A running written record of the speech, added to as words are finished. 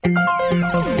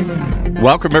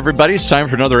Welcome, everybody. It's time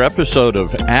for another episode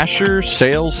of Asher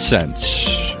Sales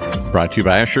Sense, brought to you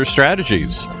by Asher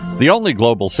Strategies, the only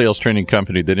global sales training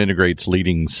company that integrates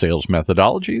leading sales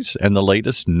methodologies and the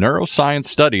latest neuroscience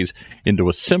studies into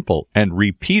a simple and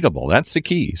repeatable, that's the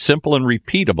key, simple and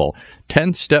repeatable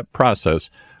 10-step process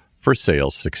for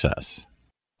sales success.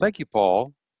 Thank you,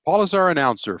 Paul. Paul is our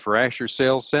announcer for Asher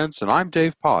Sales Sense, and I'm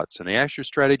Dave Potts in the Asher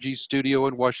Strategies studio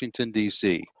in Washington,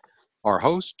 D.C. Our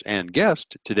host and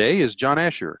guest today is John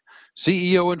Asher,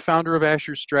 CEO and founder of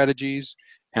Asher Strategies,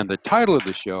 and the title of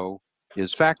the show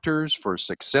is Factors for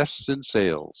Success in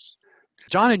Sales.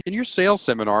 John, in your sales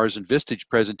seminars and Vistage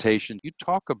presentation, you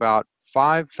talk about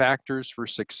 5 factors for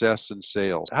success in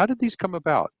sales. How did these come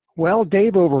about? Well,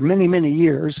 Dave, over many, many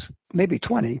years, maybe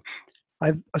 20,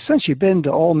 I've essentially been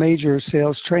to all major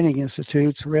sales training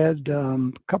institutes, read a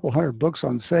couple hundred books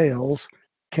on sales,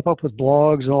 kept up with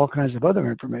blogs and all kinds of other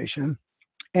information.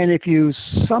 And if you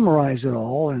summarize it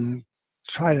all and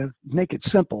try to make it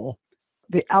simple,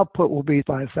 the output will be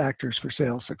 5 factors for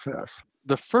sales success.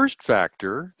 The first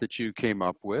factor that you came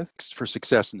up with for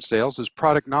success in sales is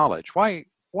product knowledge. Why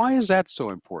is that so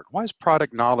important? Why is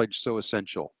product knowledge so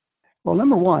essential? Well,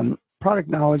 number one, product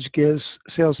knowledge gives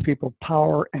salespeople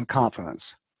power and confidence.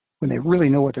 When they really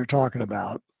know what they're talking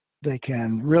about, they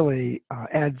can really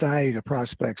add value to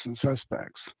prospects and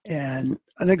suspects. And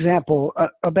an example,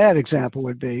 a bad example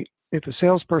would be if a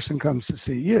salesperson comes to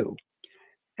see you,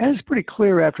 and it's pretty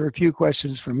clear after a few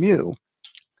questions from you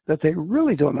that they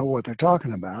really don't know what they're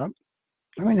talking about.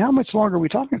 I mean, how much longer are we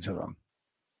talking to them?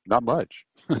 Not much.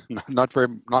 Not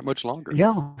much longer.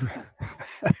 Yeah,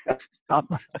 not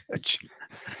much.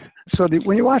 So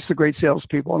when you watch the great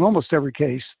salespeople, in almost every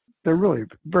case, they're really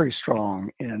very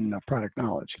strong in product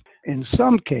knowledge. In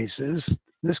some cases,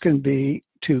 this can be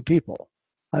 2 people.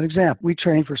 An example, we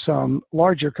train for some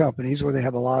larger companies where they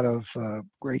have a lot of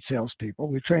great salespeople.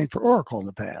 We've trained for Oracle in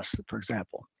the past, for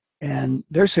example. And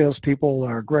their salespeople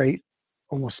are great,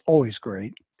 almost always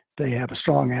great. They have a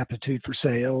strong aptitude for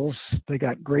sales. They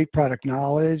got great product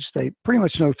knowledge. They pretty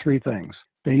much know 3 things.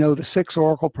 They know the 6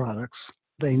 Oracle products.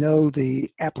 They know the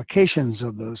applications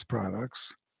of those products.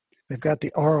 They've got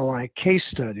the ROI case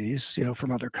studies,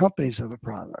 from other companies of the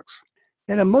products.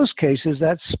 And in most cases,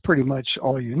 that's pretty much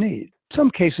all you need. Some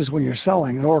cases when you're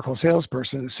selling, an Oracle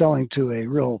salesperson is selling to a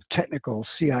real technical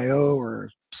CIO or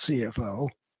CFO,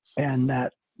 and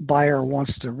that buyer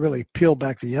wants to really peel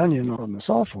back the onion on the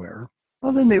software,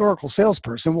 well, then the Oracle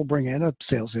salesperson will bring in a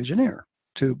sales engineer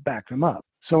to back them up.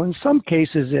 So in some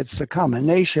cases, it's a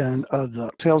combination of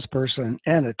the salesperson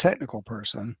and a technical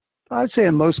person. I'd say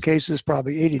in most cases,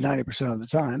 probably 80-90% of the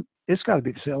time, it's got to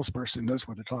be the salesperson who knows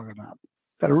what they're talking about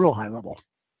at a real high level.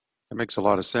 That makes a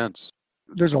lot of sense.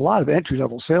 There's a lot of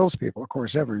entry-level salespeople, of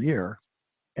course, every year.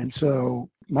 And so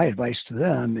my advice to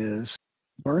them is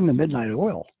burn the midnight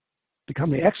oil.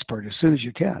 Become the expert as soon as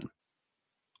you can.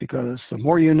 Because the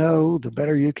more you know, the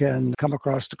better you can come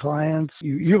across to clients.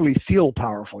 You really feel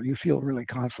powerful. You feel really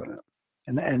confident.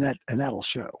 And that'll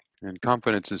show. And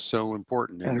confidence is so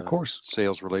important in the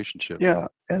sales relationship. Yeah,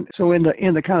 and so in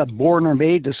the kind of born or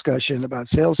made discussion about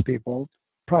salespeople,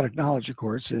 product knowledge, of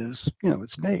course, is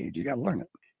it's made. You got to learn it.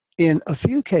 In a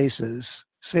few cases,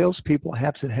 salespeople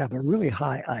have to have a really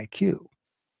high IQ.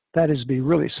 That is, be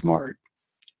really smart,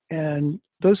 and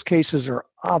those cases are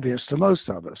obvious to most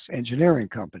of us. Engineering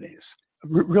companies,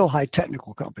 real high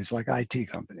technical companies like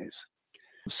IT companies,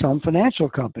 some financial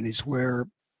companies where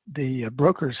the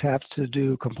brokers have to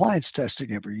do compliance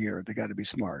testing every year. They got to be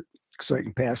smart so they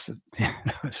can pass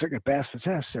the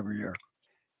test every year.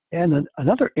 And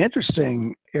another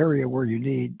interesting area where you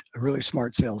need really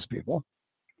smart salespeople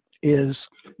is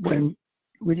when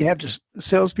you have just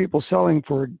salespeople selling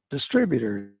for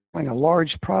distributors, selling a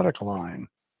large product line,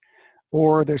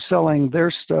 or they're selling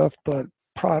their stuff, but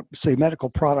say medical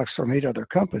products from 8 other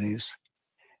companies.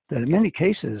 That in many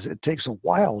cases it takes a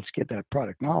while to get that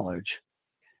product knowledge.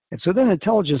 And so then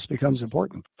intelligence becomes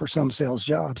important for some sales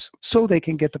jobs so they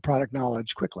can get the product knowledge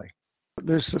quickly.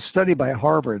 There's a study by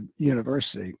Harvard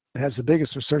University that has the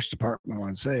biggest research department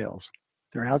on sales.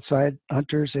 There are outside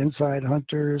hunters, inside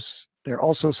hunters. There are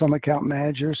also some account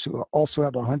managers who also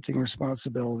have a hunting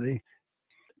responsibility.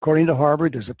 According to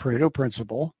Harvard, there's a Pareto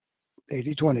principle,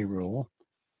 80-20 rule,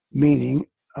 meaning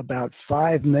about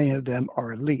 5 million of them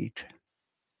are elite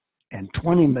and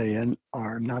 20 million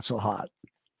are not so hot.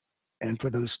 And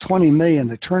for those 20 million,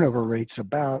 the turnover rate's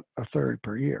about a third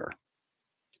per year.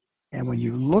 And when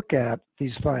you look at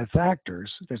these 5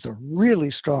 factors, there's a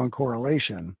really strong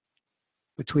correlation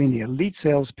between the elite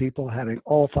salespeople having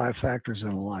all 5 factors in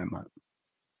alignment.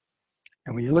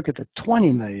 And when you look at the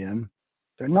 20 million,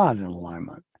 they're not in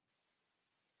alignment.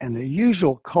 And the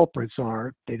usual culprits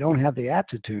are they don't have the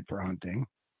aptitude for hunting,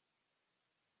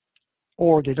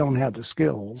 or they don't have the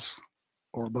skills,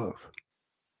 or both.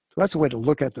 So that's a way to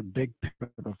look at the big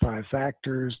picture of the 5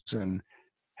 factors and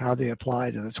how they apply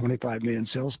to the 25 million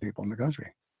salespeople in the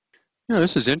country.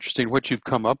 This is interesting what you've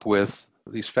come up with,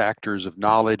 these factors of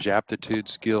knowledge, aptitude,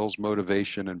 skills,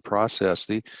 motivation, and process.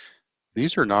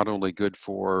 These are not only good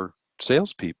for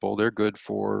salespeople, they're good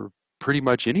for pretty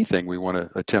much anything we want to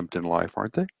attempt in life,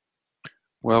 aren't they?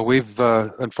 Well, we've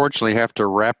unfortunately have to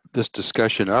wrap this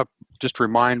discussion up. Just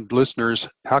remind listeners,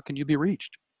 how can you be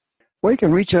reached? Well, you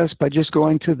can reach us by just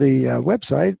going to the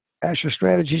website,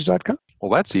 AsherStrategies.com.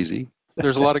 Well, that's easy.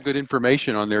 There's a lot of good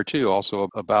information on there, too, also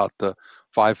about the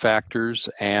 5 factors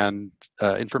and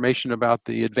information about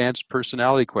the Advanced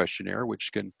Personality Questionnaire,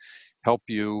 which can help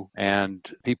you and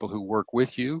people who work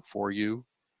with you, for you,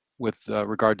 with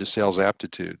regard to sales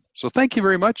aptitude. So thank you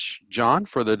very much, John,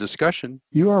 for the discussion.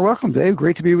 You are welcome, Dave.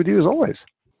 Great to be with you as always.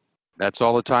 That's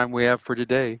all the time we have for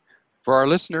today. For our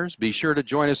listeners, be sure to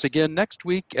join us again next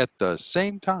week at the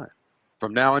same time.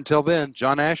 From now until then,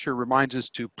 John Asher reminds us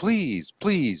to please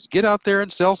get out there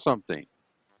and sell something.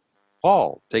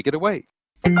 Paul, take it away.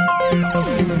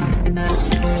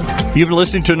 You've been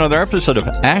listening to another episode of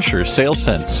Asher Sales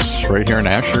Sense right here on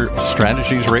Asher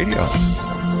Strategies Radio.